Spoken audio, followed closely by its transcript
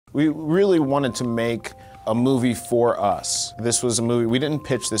We really wanted to make a movie for us. This was a movie, we didn't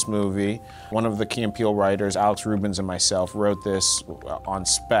pitch this movie. One of the Key and Peele writers, Alex Rubens and myself, wrote this on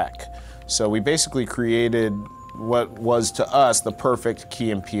spec. So we basically created what was to us the perfect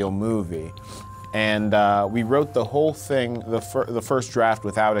Key and Peele movie. And we wrote the whole thing, the first draft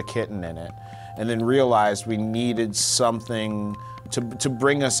without a kitten in it, and then realized we needed something to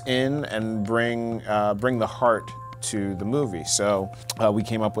bring us in and bring the heart to the movie. So we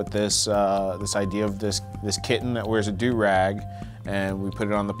came up with this idea of this kitten that wears a do-rag, and we put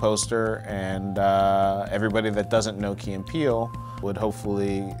it on the poster, and everybody that doesn't know Key and Peele would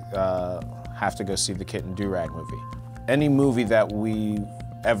hopefully have to go see the Kitten Do-Rag movie. Any movie that we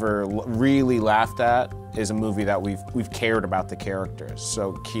ever really laughed at is a movie that we've cared about the characters.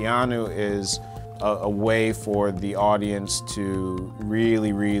 So Keanu is a way for the audience to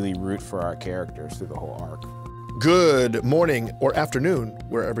really, really root for our characters through the whole arc. Good morning or afternoon,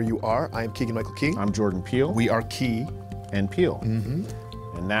 wherever you are. I am Keegan-Michael Key. I'm Jordan Peele. We are Key and Peele.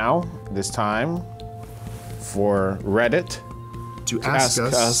 And now, this time, for Reddit to ask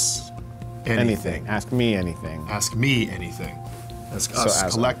us anything. Ask me anything. Ask me anything. Ask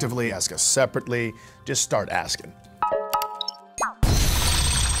us collectively, ask us separately. Just start asking.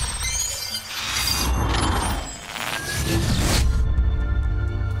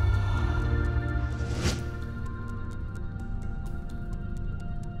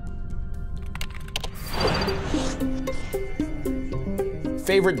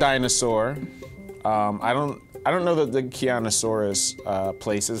 Favorite dinosaur? I don't know that the Keanusaurus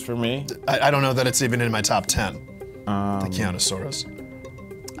places for me. I don't know that it's even in my top 10. The Keanusaurus.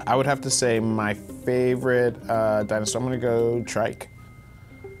 I would have to say my favorite dinosaur. I'm gonna go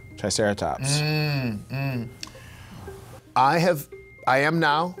Triceratops. I am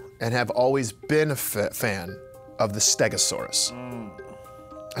now and have always been a fan of the Stegosaurus.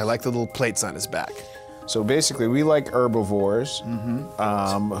 I like the little plates on his back. So basically, we like herbivores who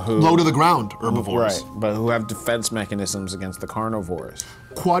low to the ground herbivores, right? But who have defense mechanisms against the carnivores.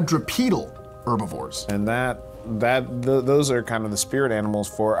 Quadrupedal herbivores, and those are kind of the spirit animals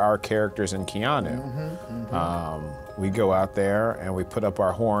for our characters in Keanu. We go out there and we put up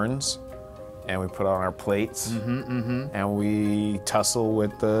our horns, and we put on our plates, and we tussle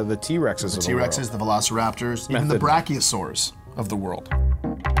with the T-Rexes. The T-Rexes, the Velociraptors, even the Brachiosaurs of the world.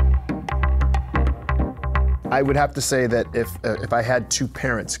 I would have to say that if I had two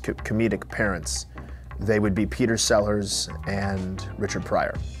parents, comedic parents, they would be Peter Sellers and Richard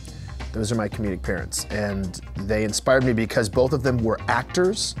Pryor. Those are my comedic parents, and they inspired me because both of them were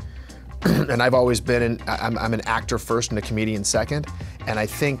actors, and I've always been I'm an actor first and a comedian second, and I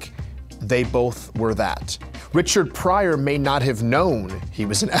think they both were that. Richard Pryor may not have known he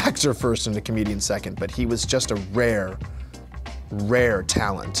was an actor first and a comedian second, but he was just a rare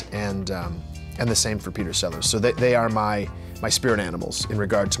talent, and the same for Peter Sellers. So they are my spirit animals in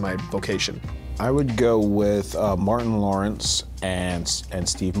regard to my vocation. I would go with Martin Lawrence and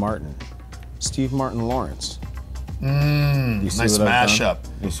Steve Martin. Steve Martin Lawrence. Nice mashup.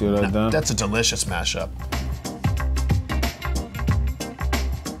 You see what I've done? That's a delicious mashup.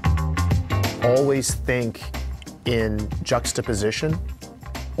 Always think in juxtaposition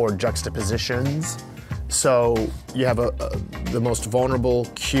or juxtapositions. So you have the most vulnerable,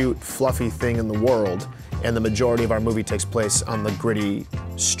 cute, fluffy thing in the world, and the majority of our movie takes place on the gritty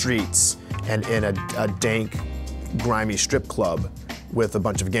streets and in a dank, grimy strip club with a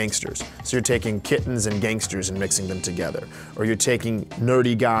bunch of gangsters. So you're taking kittens and gangsters and mixing them together. Or you're taking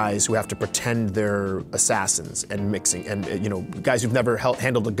nerdy guys who have to pretend they're assassins and mixing, and guys who've never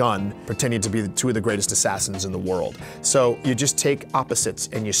handled a gun pretending to be two of the greatest assassins in the world. So you just take opposites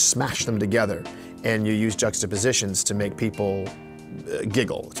and you smash them together, and you use juxtapositions to make people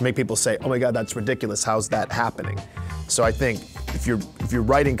giggle, to make people say, oh my God, that's ridiculous, how's that happening? So I think if you're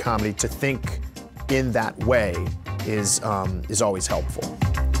writing comedy, to think in that way is always helpful.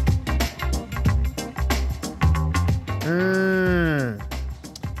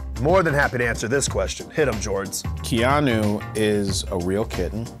 More than happy to answer this question. Hit him, Jords. Keanu is a real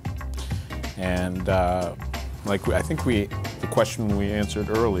kitten, and I think the question we answered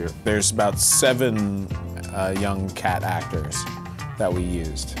earlier, there's about 7 young cat actors that we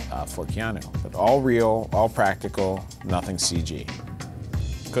used for Keanu, but all real, all practical, nothing CG.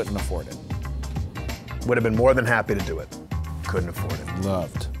 Couldn't afford it. Would have been more than happy to do it. Couldn't afford it.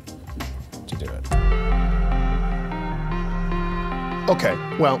 Loved to do it. Okay,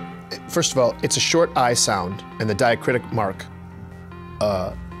 well, first of all, it's a short I sound, and the diacritic mark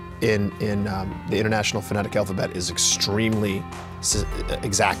in the International Phonetic Alphabet is extremely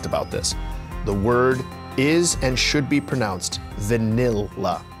exact about this. The word is and should be pronounced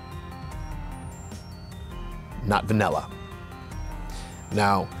vah-nil-lah. not vanilla.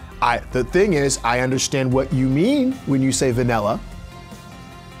 Now, the thing is, I understand what you mean when you say vanilla,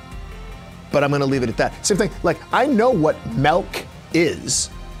 but I'm gonna leave it at that. Same thing, like, I know what milk is.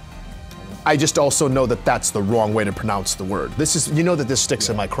 I just also know that that's the wrong way to pronounce the word. This is, you know that this sticks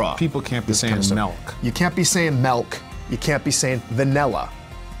in my craw. People can't be saying milk. You can't be saying milk. You can't be saying vanilla.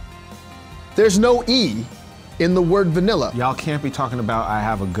 There's no E in the word vanilla. Y'all can't be talking about I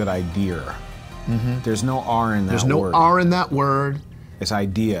have a good idea. There's no R in that word. There's no R in that word. It's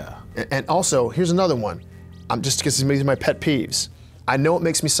idea. And also, here's another one. I'm just because these are my pet peeves. I know it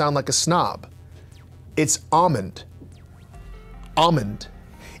makes me sound like a snob. It's almond. Almond.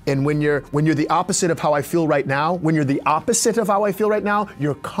 And when you're the opposite of how I feel right now,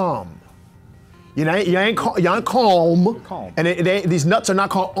 you're calm. You ain't calm. You're calm. And these nuts are not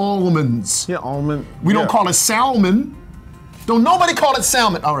called almonds. Yeah, almond. We don't call it salmon. Don't nobody call it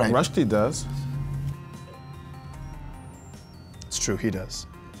salmon. All right. Rusty does. It's true, he does.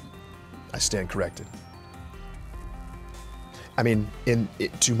 I stand corrected. I mean,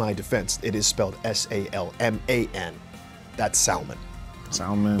 to my defense, it is spelled S-A-L-M-A-N. That's salmon.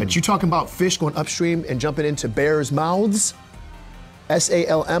 Salmon. But you talking about fish going upstream and jumping into bears' mouths?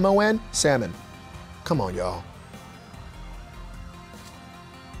 S-A-L-M-O-N? Salmon. Come on, y'all.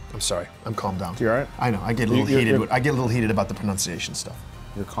 I'm sorry. I'm calmed down. You all right? I know. I get a little heated. I get a little heated about the pronunciation stuff.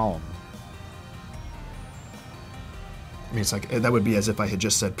 You're calm. I mean, it's like that would be as if I had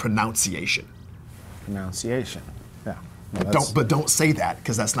just said pronunciation. Pronunciation. Yeah. But don't say that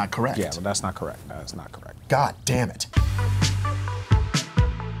because that's not correct. Yeah, but that's not correct. That's not correct. God damn it.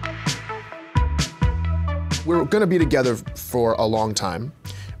 We're going to be together for a long time,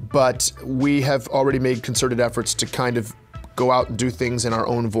 but we have already made concerted efforts to kind of go out and do things in our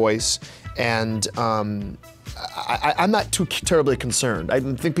own voice, and I'm not too terribly concerned. I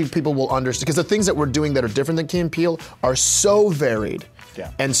think people will understand, because the things that we're doing that are different than Key Peele are so varied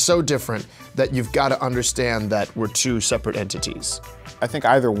and so different that you've got to understand that we're two separate entities. I think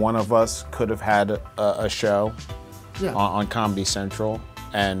either one of us could have had a show on Comedy Central,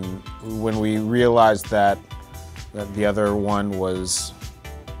 and when we realized that the other one was,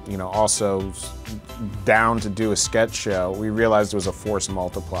 also down to do a sketch show, we realized it was a force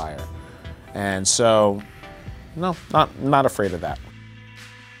multiplier. And so, no, not afraid of that.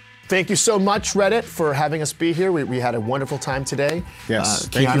 Thank you so much, Reddit, for having us be here. We had a wonderful time today. Yes,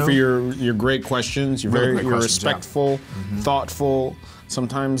 thank you for your great questions. You're respectful, thoughtful,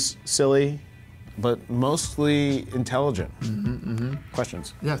 sometimes silly, but mostly intelligent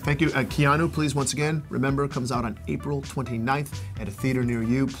questions. Yeah, thank you. Keanu, please, once again, remember, comes out on April 29th at a theater near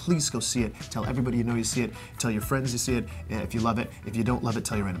you. Please go see it. Tell everybody you know you see it. Tell your friends you see it. If you love it. If you don't love it,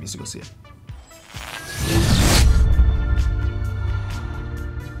 tell your enemies to go see it.